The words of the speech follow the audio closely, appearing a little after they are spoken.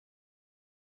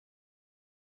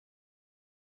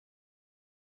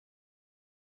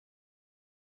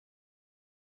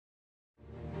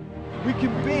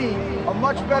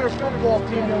much better football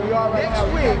team than we are right now.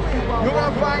 Next week, you're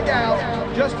going to find out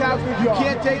just how good you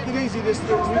can't take it easy this week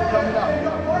coming up.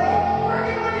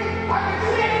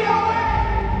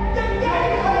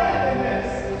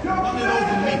 Run it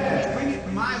over me. Bring it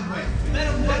my way.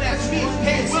 Let me.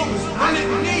 Hey, Willis, run it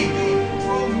me.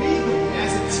 Throw me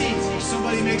as a team. If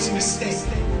somebody makes a mistake.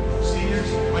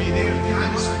 Seniors, are you there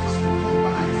behind us?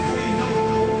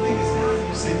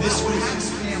 Say this was his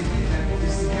family that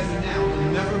is together now.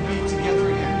 We'll never be together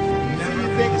again. We'll never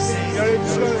be the same. You're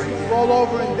just going to roll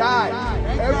over and die.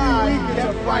 Every week it's a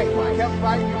fight. We kept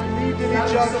fighting. We believed in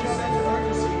each other.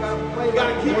 You got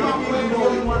to keep on playing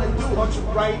what you want to do. Punch him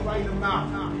right in the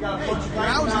mouth. You got to punch him right in the mouth. When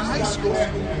I was in high school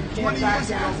 20 years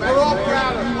ago, we're all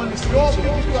proud of you. You all think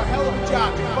you do a hell of a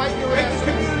job. You fight your ass. Make the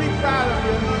community proud of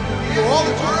you. For all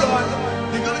that you've done.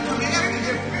 They're going to come in and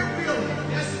get real.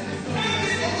 Yes.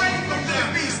 Take it away from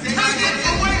them. Take it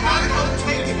away. I'm going to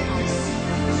take it.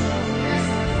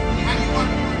 How do you want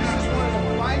to do this? It's one of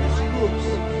the finest groups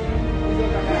we've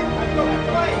ever had. I don't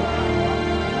play.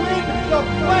 Win the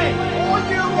play. All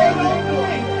year long.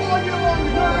 All year long.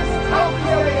 How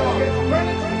fair they are.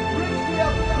 Greenwich,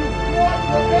 Bridgefield, you fought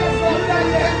your best off that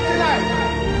game tonight.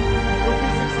 You'll be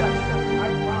successful. I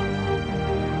promise.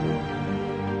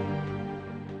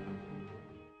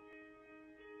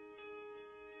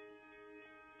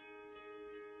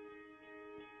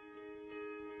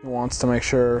 He wants to make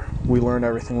sure we learn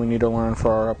everything we need to learn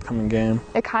for our upcoming game.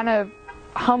 It kind of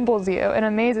humbles you and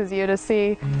amazes you to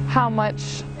see how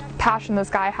much passion this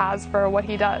guy has for what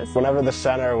he does. Whenever the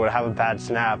center would have a bad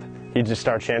snap, he'd just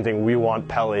start chanting, "We want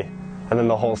Pelly," and then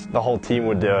the whole team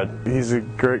would do it. He's a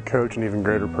great coach and even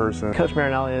greater person. Coach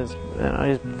Marinelli is,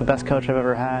 he's the best coach I've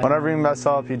ever had. Whenever you mess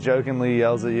up, he jokingly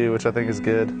yells at you, which I think is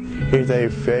good. He's a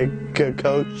very good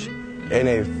coach and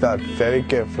a very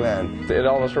good friend. It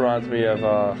almost reminds me of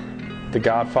The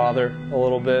Godfather a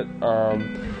little bit.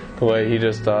 The way he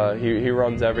just he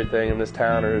runs everything in this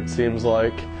town, or it seems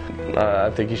like. I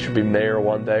think he should be mayor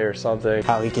one day or something.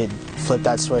 How he could flip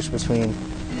that switch between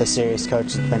the serious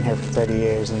coach that's been here for 30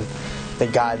 years and the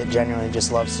guy that genuinely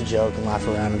just loves to joke and laugh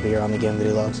around and be around the game that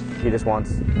he loves. He just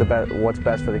wants what's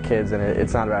best for the kids, and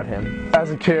it's not about him. As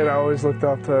a kid, I always looked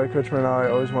up to Coach Marinelli. I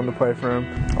always wanted to play for him.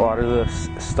 A lot of the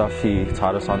stuff he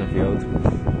taught us on the field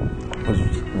was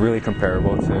really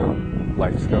comparable to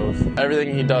life skills.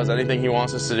 Everything he does, anything he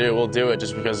wants us to do, we'll do it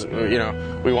just because,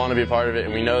 we want to be a part of it,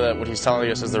 and we know that what he's telling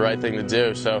us is the right thing to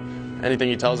do. So anything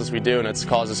he tells us we do, and it's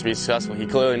caused us to be successful. He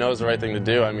clearly knows the right thing to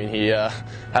do. I mean, he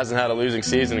hasn't had a losing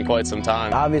season in quite some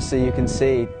time. Obviously, you can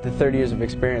see the 30 years of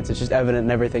experience. It's just evident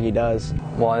in everything he does.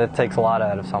 Well, it takes a lot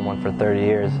out of someone for 30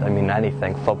 years. I mean,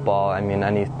 anything, football, I mean,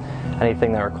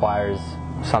 anything that requires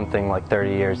something like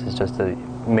 30 years is just a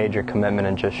major commitment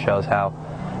and just shows how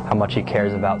much he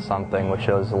cares about something, which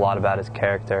shows a lot about his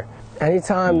character.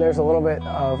 Anytime there's a little bit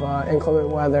of inclement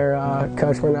weather,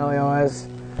 Coach Marinelli always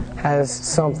has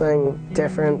something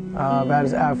different about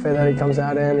his outfit that he comes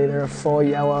out in, either a full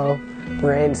yellow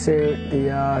rain suit, the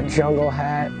jungle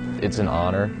hat. It's an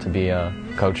honor to be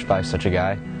coached by such a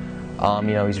guy.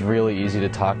 He's really easy to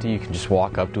talk to. You can just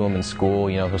walk up to him in school.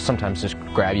 He'll sometimes just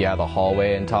grab you out of the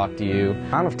hallway and talk to you. The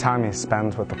amount of time he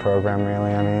spends with the program,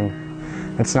 really, I mean,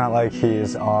 it's not like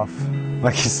he's off,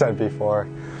 like you said before,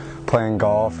 playing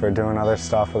golf or doing other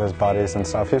stuff with his buddies and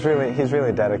stuff. He's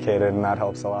really dedicated, and that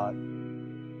helps a lot.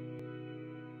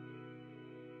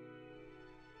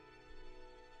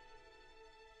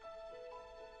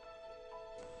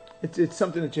 It's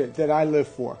something that I live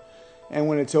for, and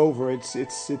when it's over, it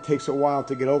takes a while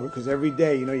to get over, because every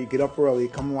day, you get up early, you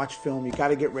come and watch film, you got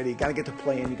to get ready, you got to get to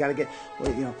playing, you got to get,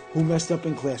 who messed up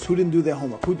in class, who didn't do their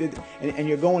homework, who did, and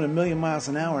you're going a million miles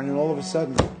an hour, and then all of a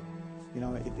sudden,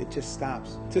 it just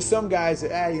stops. To some guys,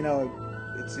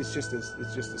 it's just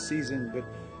a season, but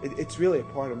it's really a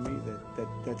part of me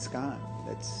that's gone.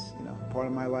 That's part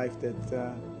of my life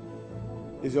that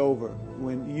is over.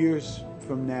 When years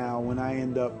from now, when I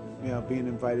end up being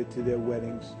invited to their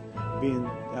weddings, being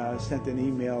sent an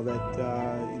email that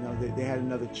they had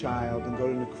another child, and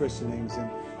go to the christenings,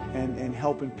 and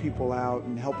helping people out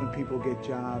and helping people get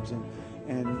jobs, and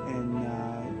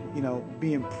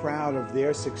being proud of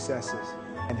their successes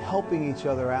and helping each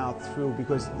other out through,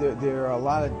 because there are a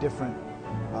lot of different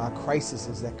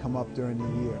crises that come up during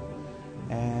the year,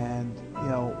 and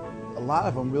a lot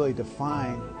of them really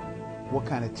define what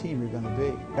kind of team you're going to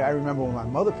be. I remember when my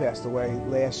mother passed away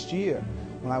last year,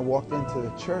 when I walked into the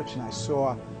church and I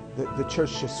saw the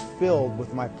church just filled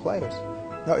with my players.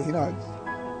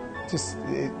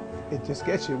 It just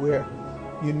gets you where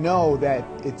that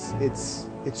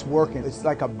it's working. It's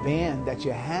like a band that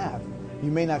you have,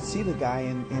 You may not see the guy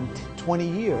in 20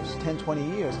 years, 10,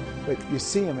 20 years, but you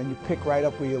see him and you pick right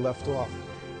up where you left off.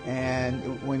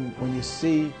 And when you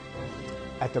see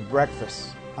at the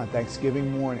breakfast on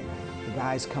Thanksgiving morning, the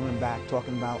guys coming back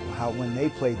talking about how when they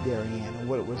played Darien and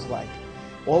what it was like,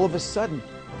 all of a sudden,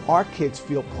 our kids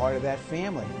feel part of that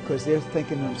family because they're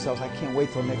thinking to themselves, I can't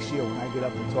wait till next year when I get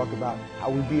up and talk about how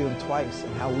we beat them twice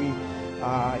and how we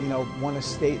won a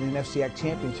state and an FCAC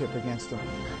championship against them.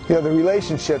 You know, the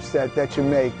relationships that you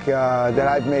make, that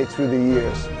I've made through the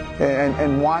years,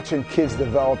 and watching kids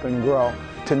develop and grow,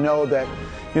 to know that,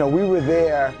 you know, we were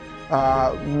there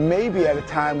maybe at a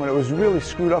time when it was really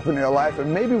screwed up in their life,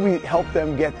 and maybe we helped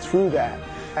them get through that.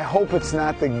 I hope it's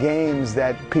not the games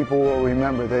that people will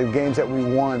remember, the games that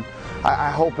we won.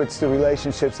 I hope it's the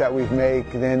relationships that we've made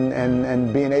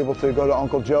and being able to go to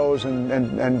Uncle Joe's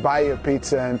and buy you a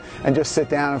pizza and just sit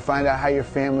down and find out how your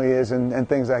family is and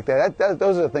things like that.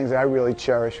 Those are the things that I really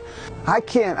cherish. I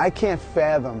can't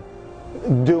fathom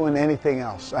doing anything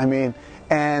else. I mean,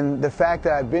 and the fact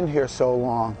that I've been here so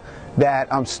long,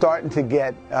 that I'm starting to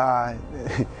get,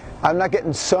 I'm not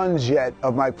getting sons yet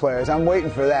of my players. I'm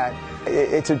waiting for that.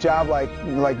 It's a job like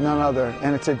none other,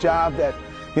 and it's a job that,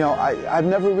 you know, I've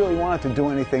never really wanted to do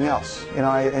anything else. You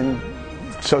know, and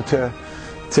so to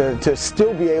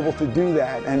still be able to do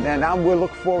that, and we'll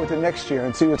look forward to next year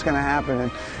and see what's going to happen,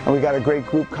 and we got a great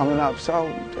group coming up. So,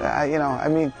 you know, I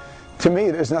mean, to me,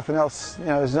 there's nothing else. You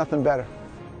know, there's nothing better.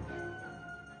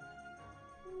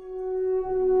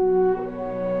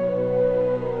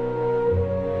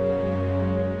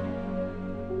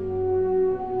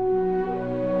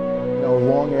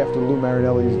 Long after Lou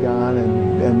Marinelli's gone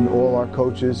and all our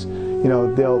coaches, you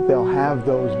know, they'll have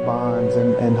those bonds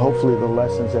and hopefully the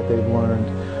lessons that they've learned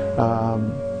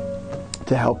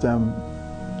to help them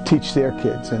teach their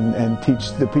kids and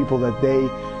teach the people that they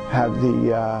have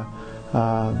the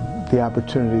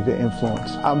opportunity to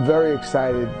influence. I'm very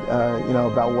excited, you know,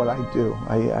 about what I do.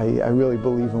 I really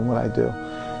believe in what I do,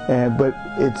 but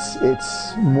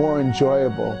it's more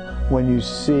enjoyable when you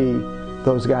see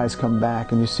those guys come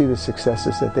back and you see the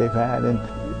successes that they've had. And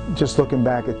just looking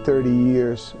back at 30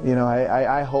 years, you know,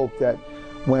 I hope that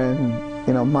when,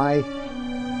 you know, my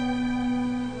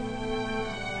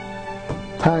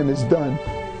time is done,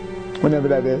 whenever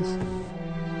that is,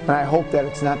 and I hope that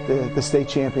it's not the state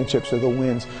championships or the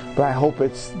wins, but I hope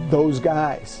it's those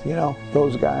guys, you know,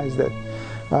 those guys that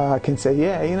can say,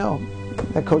 yeah, you know,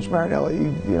 that Coach Marinelli,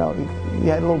 you know, he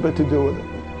had a little bit to do with it.